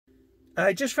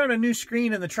I just found a new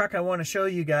screen in the truck I want to show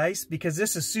you guys because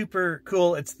this is super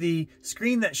cool. It's the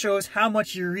screen that shows how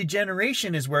much your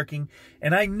regeneration is working.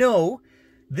 And I know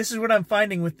this is what I'm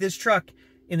finding with this truck.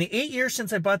 In the 8 years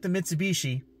since I bought the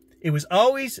Mitsubishi, it was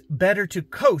always better to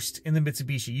coast in the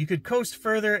Mitsubishi. You could coast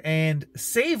further and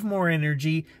save more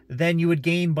energy than you would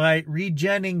gain by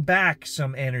regenning back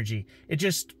some energy. It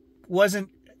just wasn't,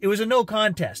 it was a no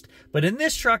contest. But in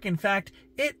this truck, in fact,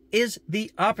 it is the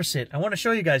opposite. I want to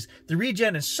show you guys. The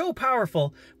regen is so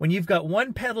powerful when you've got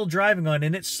one pedal driving on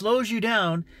and it slows you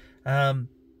down, and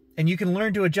you can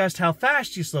learn to adjust how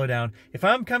fast you slow down. If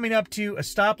I'm coming up to a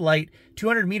stoplight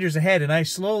 200 meters ahead and I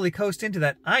slowly coast into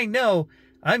that, I know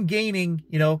I'm gaining,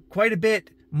 quite a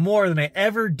bit more than I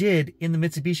ever did in the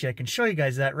Mitsubishi. I can show you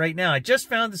guys that right now. I just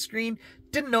found the screen,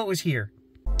 didn't know it was here.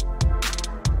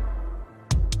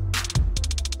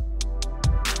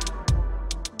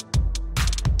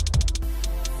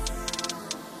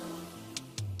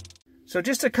 So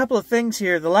just a couple of things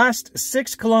here. The last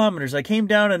 6 kilometers, I came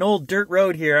down an old dirt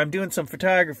road here. I'm doing some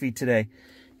photography today.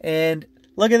 And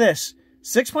look at this.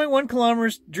 6.1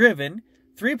 kilometers driven,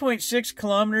 3.6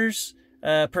 kilometers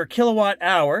per kilowatt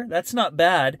hour. That's not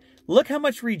bad. Look how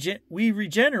much we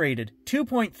regenerated,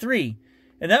 2.3.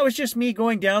 And that was just me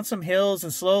going down some hills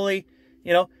and slowly,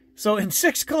 So in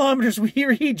 6 kilometers, we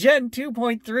regen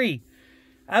 2.3.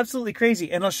 Absolutely crazy.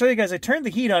 And I'll show you guys, I turned the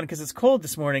heat on because it's cold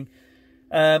this morning.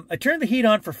 I turned the heat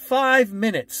on for 5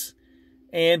 minutes,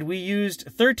 and we used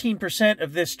 13%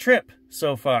 of this trip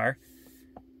so far.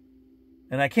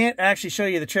 And I can't actually show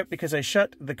you the trip because I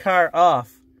shut the car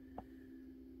off.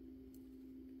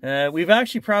 We've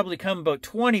actually probably come about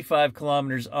 25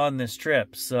 kilometers on this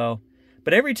trip.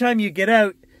 But every time you get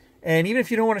out, and even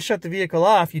if you don't want to shut the vehicle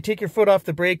off, you take your foot off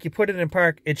the brake, you put it in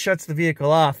park, it shuts the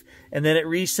vehicle off, and then it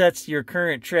resets your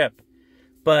current trip.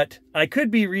 But I could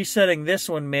be resetting this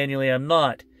one manually. I'm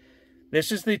not.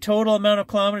 This is the total amount of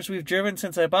kilometers we've driven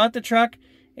since I bought the truck,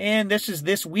 and this is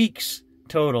this week's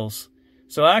totals.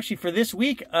 So actually for this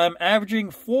week, I'm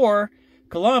averaging 4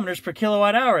 kilometers per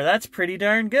kilowatt hour. That's pretty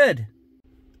darn good.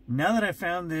 Now that I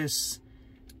found this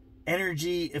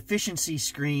energy efficiency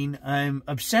screen, I'm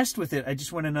obsessed with it. I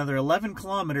just went another 11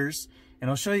 kilometers, and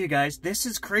I'll show you guys. This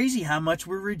is crazy how much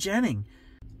we're regenning.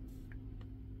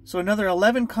 So another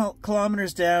 11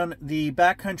 kilometers down the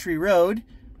backcountry road,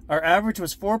 our average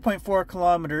was 4.4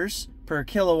 kilometers per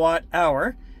kilowatt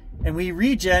hour, and we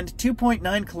regened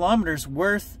 2.9 kilometers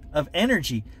worth of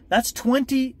energy. That's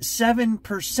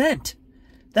 27%.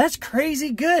 That's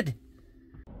crazy good.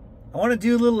 I want to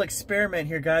do a little experiment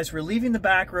here, guys. We're leaving the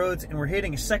back roads and we're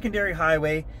hitting a secondary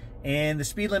highway, and the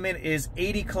speed limit is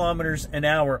 80 kilometers an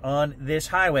hour on this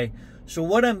highway. So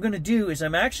what I'm going to do is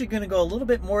I'm actually going to go a little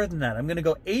bit more than that. I'm going to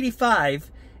go 85,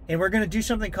 and we're going to do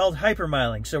something called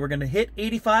hypermiling. So we're going to hit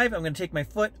 85. I'm going to take my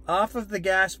foot off of the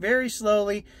gas very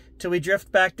slowly till we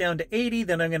drift back down to 80.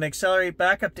 Then I'm going to accelerate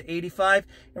back up to 85.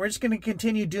 And we're just going to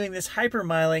continue doing this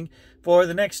hypermiling for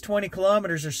the next 20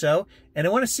 kilometers or so. And I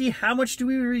want to see how much do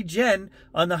we regen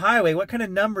on the highway. What kind of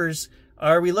numbers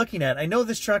are we looking at? I know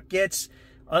this truck gets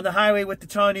on the highway with the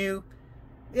tonneau,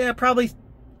 probably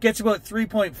gets about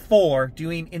 3.4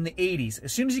 doing in the 80s.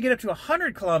 As soon as you get up to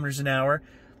 100 kilometers an hour,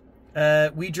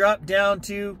 we drop down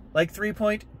to like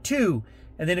 3.2.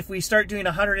 And then if we start doing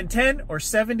 110 or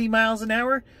 70 miles an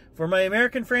hour, for my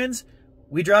American friends,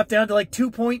 we drop down to like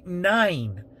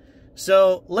 2.9.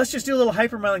 So let's just do a little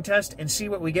hypermiling test and see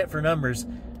what we get for numbers.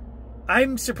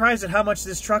 I'm surprised at how much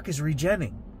this truck is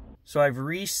regenning. So I've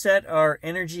reset our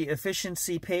energy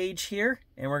efficiency page here,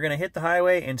 and we're going to hit the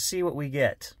highway and see what we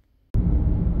get.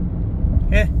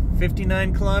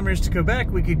 59 kilometers to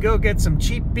Quebec. We could go get some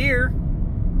cheap beer.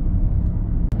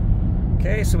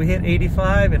 Okay, so we hit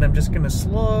 85, and I'm just going to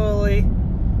slowly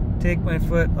take my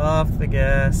foot off the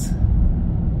gas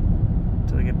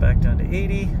until we get back down to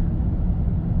 80.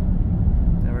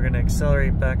 Then we're going to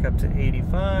accelerate back up to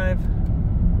 85.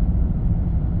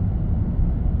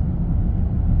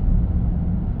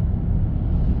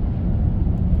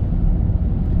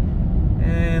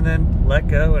 And then let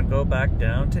go and go back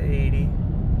down to 80.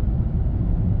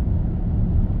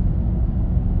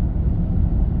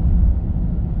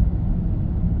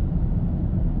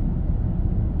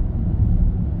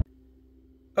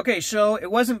 Okay, so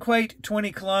it wasn't quite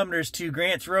 20 kilometers to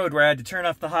Grants Road where I had to turn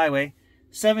off the highway.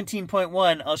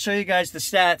 17.1. I'll show you guys the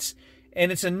stats,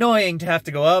 and it's annoying to have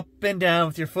to go up and down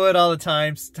with your foot all the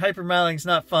time. Hypermiling's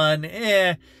not fun.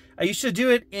 I used to do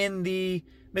it in the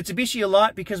Mitsubishi a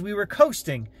lot because we were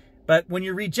coasting. But when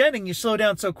you're regenning, you slow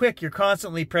down so quick, you're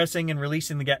constantly pressing and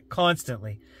releasing the gas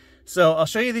constantly. So I'll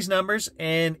show you these numbers,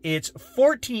 and it's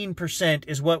 14%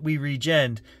 is what we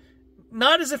regened.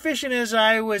 not as efficient as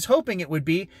I was hoping it would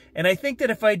be. And I think that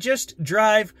if I just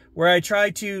drive where I try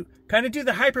to kind of do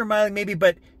the hypermiling maybe,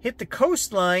 but hit the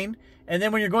coastline, and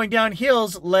then when you're going down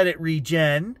hills, let it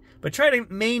regen, but try to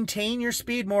maintain your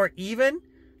speed more even.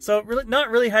 So really, not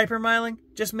really hypermiling,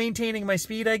 just maintaining my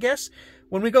speed, I guess.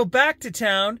 When we go back to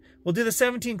town, we'll do the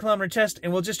 17-kilometer test,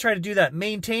 and we'll just try to do that.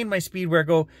 Maintain my speed where I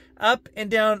go up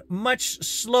and down, much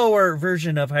slower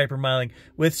version of hypermiling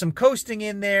with some coasting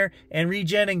in there and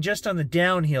regenning just on the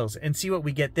downhills and see what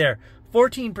we get there.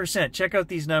 14%. Check out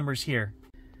these numbers here.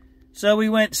 So we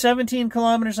went 17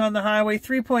 kilometers on the highway.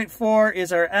 3.4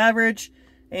 is our average,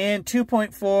 and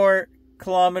 2.4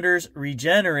 kilometers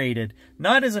regenerated.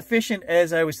 Not as efficient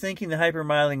as I was thinking the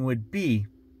hypermiling would be.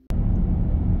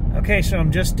 Okay, so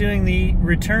I'm just doing the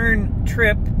return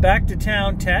trip back to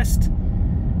town test,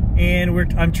 and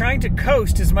I'm trying to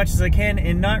coast as much as I can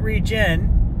and not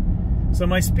regen. So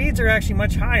my speeds are actually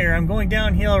much higher. I'm going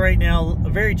downhill right now, a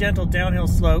very gentle downhill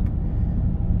slope.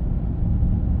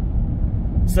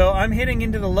 So I'm hitting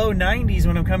into the low 90s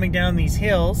when I'm coming down these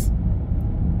hills.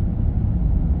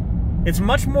 It's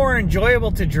much more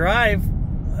enjoyable to drive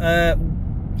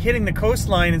hitting the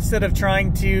coastline instead of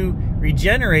trying to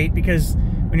regenerate, because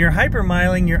when you're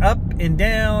hypermiling, you're up and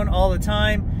down all the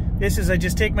time. This is, I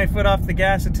just take my foot off the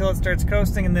gas until it starts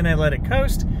coasting, and then I let it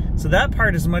coast. So that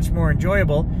part is much more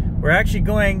enjoyable. We're actually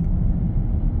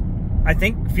going, I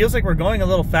think, feels like we're going a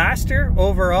little faster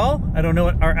overall. I don't know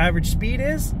what our average speed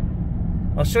is.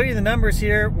 I'll show you the numbers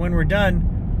here when we're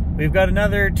done. We've got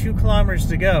another 2 kilometers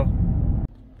to go.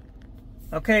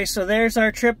 Okay, so there's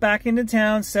our trip back into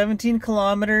town, 17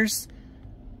 kilometers.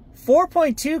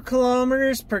 4.2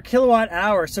 kilometers per kilowatt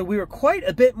hour, so we were quite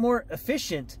a bit more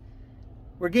efficient.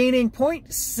 We're gaining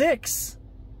 0.6.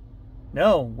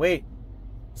 No, wait.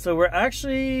 So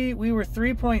we were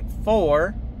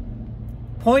 3.4.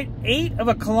 0.8 of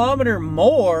a kilometer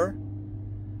more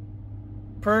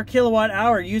per kilowatt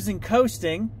hour using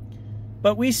coasting,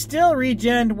 but we still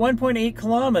regened 1.8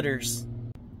 kilometers.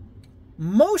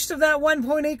 Most of that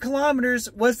 1.8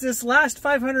 kilometers was this last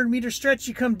 500-meter stretch.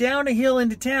 You come down a hill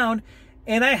into town,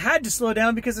 and I had to slow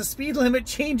down because the speed limit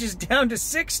changes down to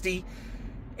 60.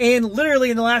 And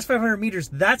literally in the last 500 meters,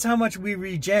 that's how much we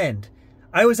regened.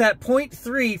 I was at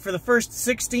 0.3 for the first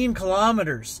 16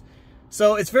 kilometers.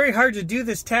 So it's very hard to do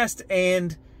this test,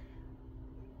 and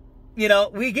you know,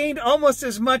 we gained almost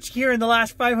as much here in the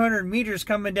last 500 meters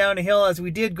coming down a hill as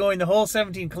we did going the whole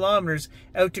 17 kilometers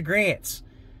out to Grants,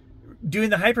 doing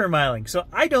the hypermiling. So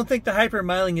I don't think the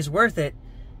hypermiling is worth it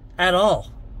at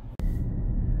all.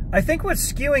 I think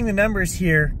what's skewing the numbers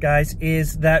here, guys,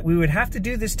 is that we would have to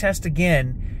do this test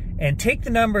again and take the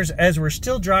numbers as we're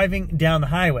still driving down the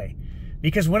highway.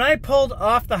 Because when I pulled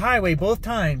off the highway both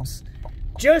times,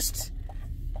 just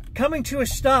coming to a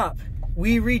stop,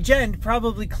 we regened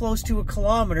probably close to a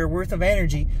kilometer worth of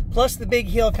energy, plus the big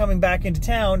hill coming back into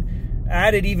town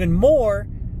added even more.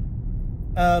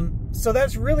 So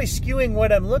that's really skewing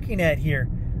what I'm looking at here.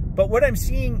 But what I'm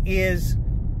seeing is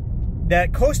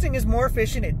that coasting is more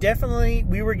efficient. It definitely,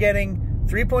 we were getting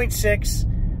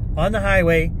 3.6 on the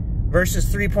highway versus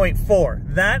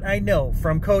 3.4. That I know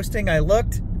from coasting. I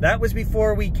looked, that was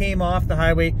before we came off the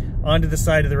highway onto the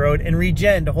side of the road and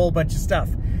regened a whole bunch of stuff.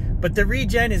 But the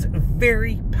regen is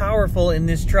very powerful in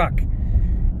this truck.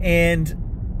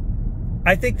 And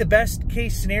I think the best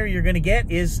case scenario you're going to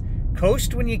get is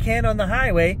coast when you can on the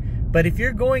highway. But if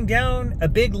you're going down a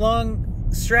big long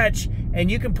stretch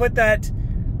and you can put that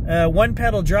one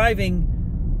pedal driving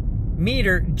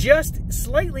meter just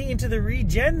slightly into the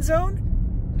regen zone,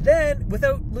 then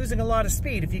without losing a lot of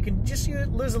speed, if you can just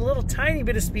lose a little tiny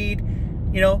bit of speed,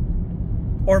 you know,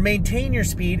 or maintain your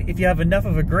speed if you have enough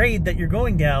of a grade that you're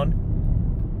going down,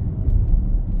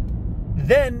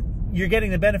 then you're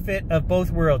getting the benefit of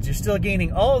both worlds. You're still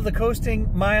gaining all of the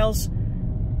coasting miles,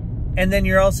 and then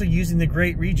you're also using the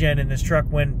great regen in this truck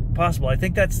when possible. I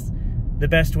think that's the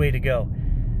best way to go.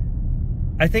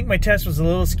 I think my test was a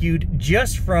little skewed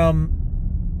just from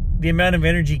the amount of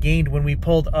energy gained when we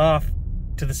pulled off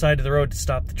to the side of the road to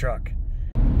stop the truck.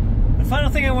 The final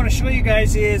thing I want to show you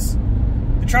guys is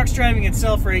the truck's driving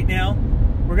itself right now.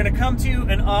 We're going to come to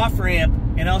an off-ramp,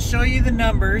 and I'll show you the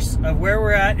numbers of where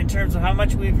we're at in terms of how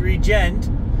much we've regened.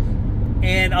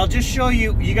 And I'll just show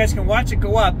you, you guys can watch it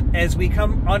go up as we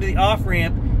come onto the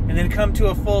off-ramp and then come to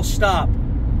a full stop,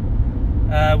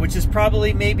 which is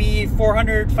probably maybe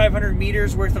 400, 500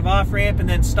 meters worth of off-ramp and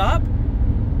then stop.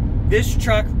 This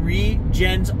truck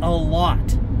regens a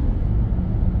lot.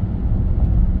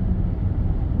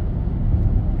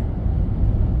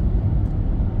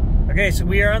 Okay, so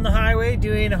we are on the highway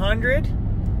doing 100.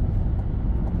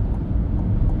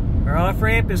 Our off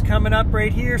ramp is coming up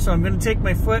right here, so I'm going to take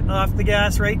my foot off the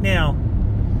gas right now.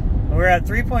 We're at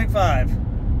 3.5.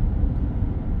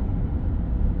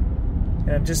 And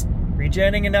I'm just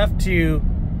regenning enough to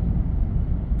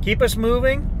keep us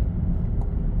moving.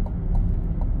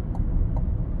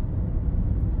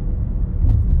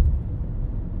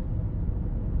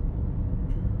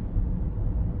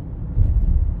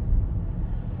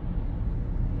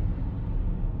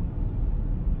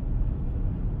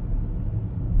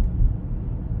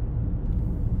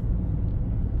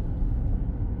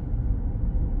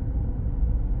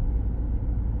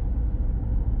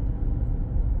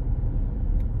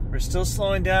 We're still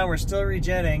slowing down, we're still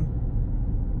regenning.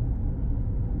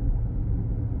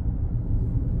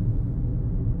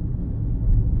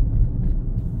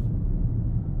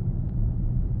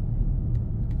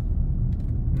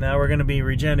 Now we're going to be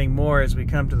regenning more as we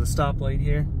come to the stoplight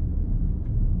here.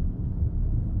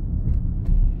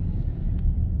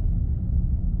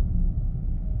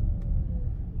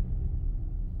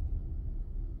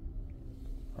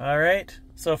 All right,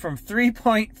 so from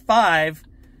 3.5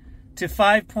 to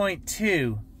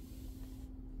 5.2.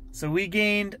 So we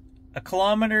gained 1.5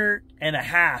 kilometers in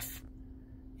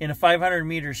a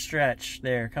 500-meter stretch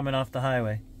there coming off the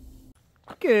highway.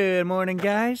 Good morning,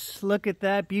 guys. Look at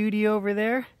that beauty over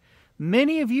there.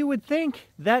 Many of you would think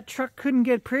that truck couldn't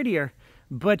get prettier,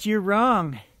 but you're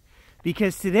wrong.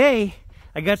 Because today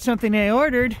I got something I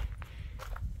ordered.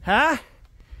 The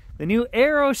new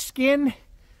Aero Skin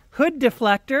hood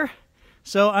deflector.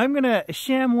 So I'm going to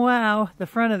ShamWow the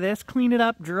front of this, clean it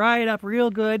up, dry it up real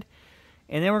good,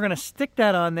 and then we're going to stick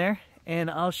that on there,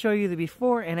 and I'll show you the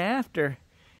before and after.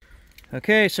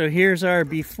 Okay, so here's our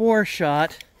before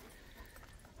shot.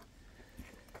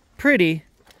 Pretty,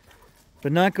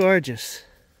 but not gorgeous.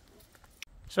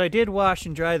 So I did wash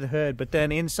and dry the hood, but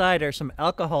then inside are some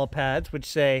alcohol pads which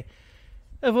say,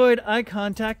 avoid eye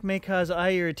contact, may cause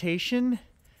eye irritation,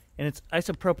 and it's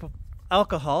isopropyl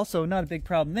alcohol, so not a big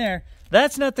problem there.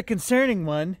 That's not the concerning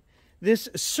one. This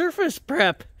surface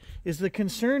prep is the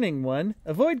concerning one.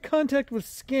 Avoid contact with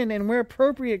skin and wear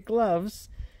appropriate gloves.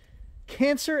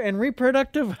 Cancer and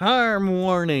reproductive harm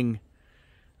warning.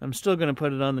 I'm still going to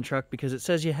put it on the truck because it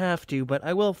says you have to, but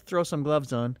I will throw some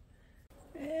gloves on.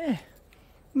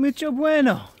 Mucho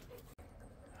bueno.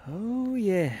 Oh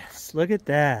yes, look at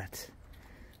that.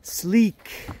 Sleek.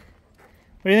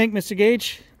 What do you think, Mr.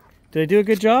 Gage? Did I do a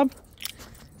good job?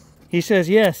 He says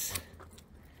yes.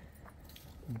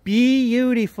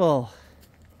 Beautiful.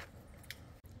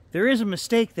 There is a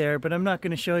mistake there, but I'm not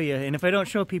going to show you. And if I don't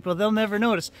show people, they'll never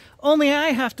notice. Only I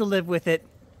have to live with it.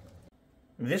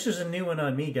 This is a new one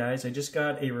on me, guys. I just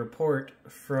got a report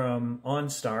from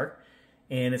OnStar,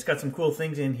 and it's got some cool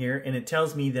things in here, and it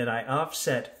tells me that I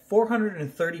offset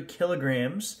 430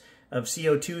 kilograms of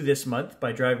CO2 this month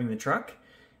by driving the truck.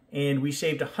 And we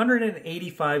saved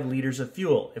 185 liters of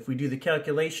fuel. If we do the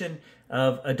calculation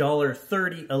of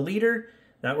 $1.30 a liter,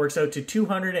 that works out to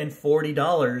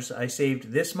 $240 I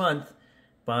saved this month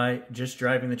by just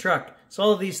driving the truck. So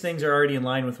all of these things are already in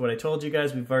line with what I told you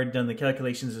guys. We've already done the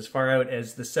calculations as far out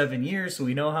as the 7 years, so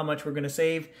we know how much we're going to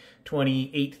save,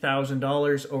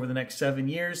 $28,000 over the next 7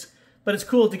 years. But it's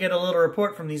cool to get a little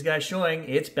report from these guys showing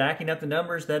it's backing up the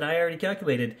numbers that I already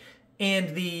calculated.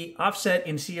 And the offset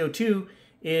in CO2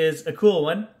 is a cool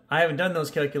one. I haven't done those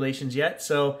calculations yet,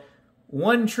 so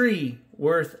 1 tree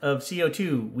worth of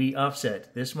CO2 we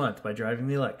offset this month by driving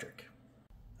the electric.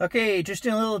 Okay, just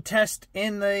doing a little test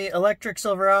in the electric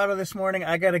Silverado this morning.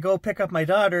 I gotta go pick up my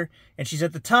daughter, and she's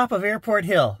at the top of Airport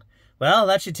Hill. Well,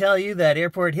 that should tell you that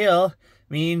Airport Hill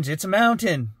means it's a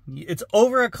mountain. It's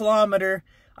over 1 kilometer.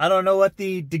 I don't know what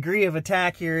the degree of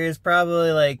attack here is,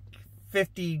 probably like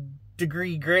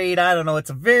 50-degree grade. I don't know.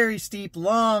 It's a very steep,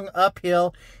 long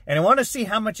uphill, and I want to see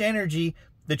how much energy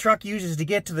the truck uses to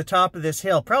get to the top of this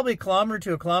hill. Probably 1 kilometer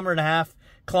to 1.5 kilometers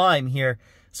climb here.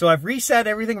 So I've reset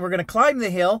everything. We're going to climb the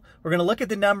hill. We're going to look at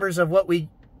the numbers of what we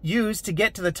use to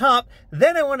get to the top.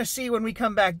 Then I want to see when we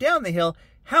come back down the hill,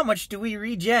 how much do we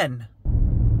regen?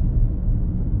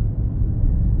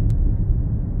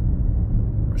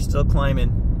 We're still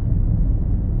climbing.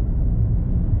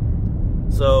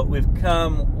 So we've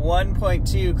come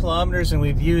 1.2 kilometers and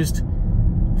we've used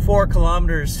 4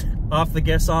 kilometers off the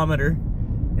gasometer.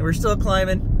 And we're still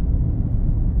climbing.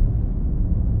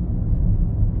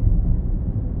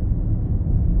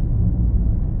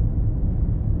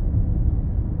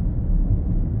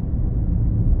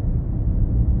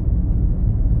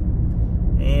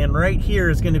 And right here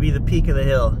is going to be the peak of the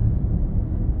hill.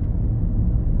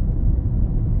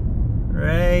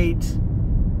 Right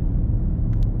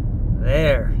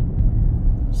there.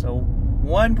 So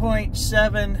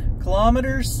 1.7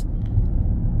 kilometers.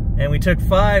 and we took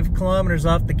 5 kilometers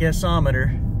off the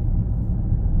gasometer.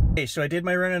 Okay, so I did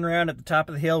my running around at the top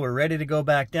of the hill. We're ready to go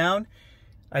back down.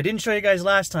 I didn't show you guys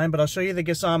last time, but I'll show you the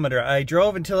gasometer. I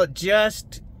drove until it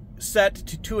just set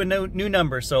to a new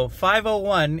number. So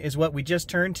 501 is what we just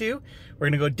turned to. We're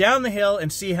gonna go down the hill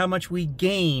and see how much we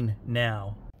gain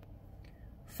now.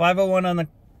 501 on the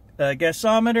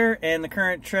gasometer, and the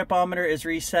current tripometer is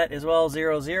reset as well,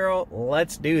 00.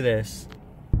 Let's do this.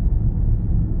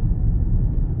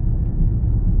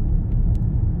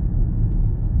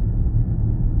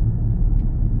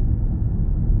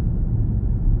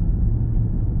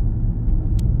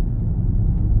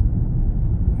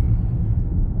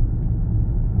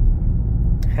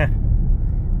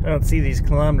 I don't see these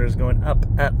kilometers going up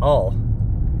at all.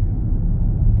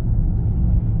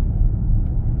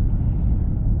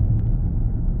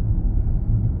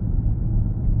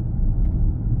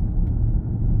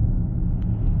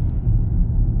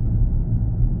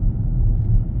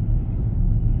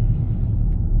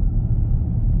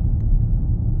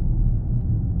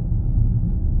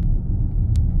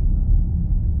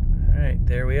 All right,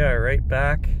 there we are, right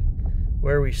back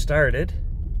where we started.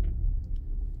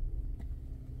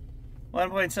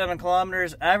 1.7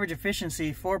 kilometers, average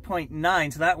efficiency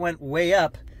 4.9, so that went way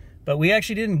up, but we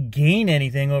actually didn't gain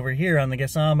anything over here on the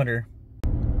gasometer.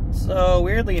 So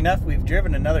weirdly enough, we've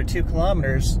driven another 2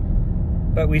 kilometers,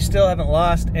 but we still haven't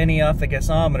lost any off the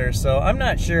gasometer, so I'm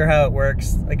not sure how it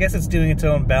works. I guess it's doing its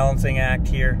own balancing act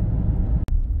here.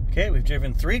 Okay, we've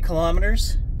driven 3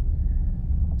 kilometers,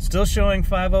 still showing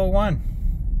 501.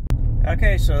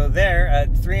 Okay, so there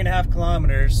at 3.5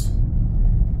 kilometers,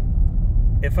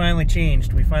 it finally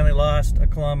changed. We finally lost a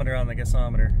kilometer on the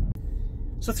gasometer.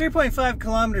 So 3.5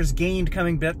 kilometers gained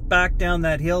coming back down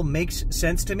that hill makes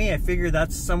sense to me. I figure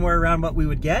that's somewhere around what we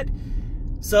would get.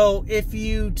 So if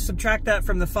you subtract that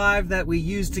from the 5 that we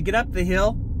used to get up the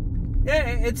hill, yeah,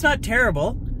 it's not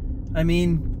terrible. I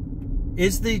mean,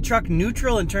 is the truck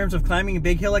neutral in terms of climbing a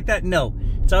big hill like that? No.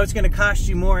 It's always going to cost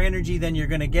you more energy than you're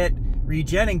going to get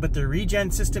regenning, but the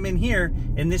regen system in here,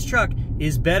 in this truck,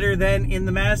 is better than in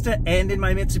the Mazda and in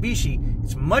my Mitsubishi.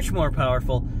 It's much more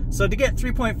powerful. So to get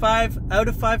 3.5 out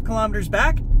of 5 kilometers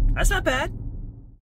back, that's not bad.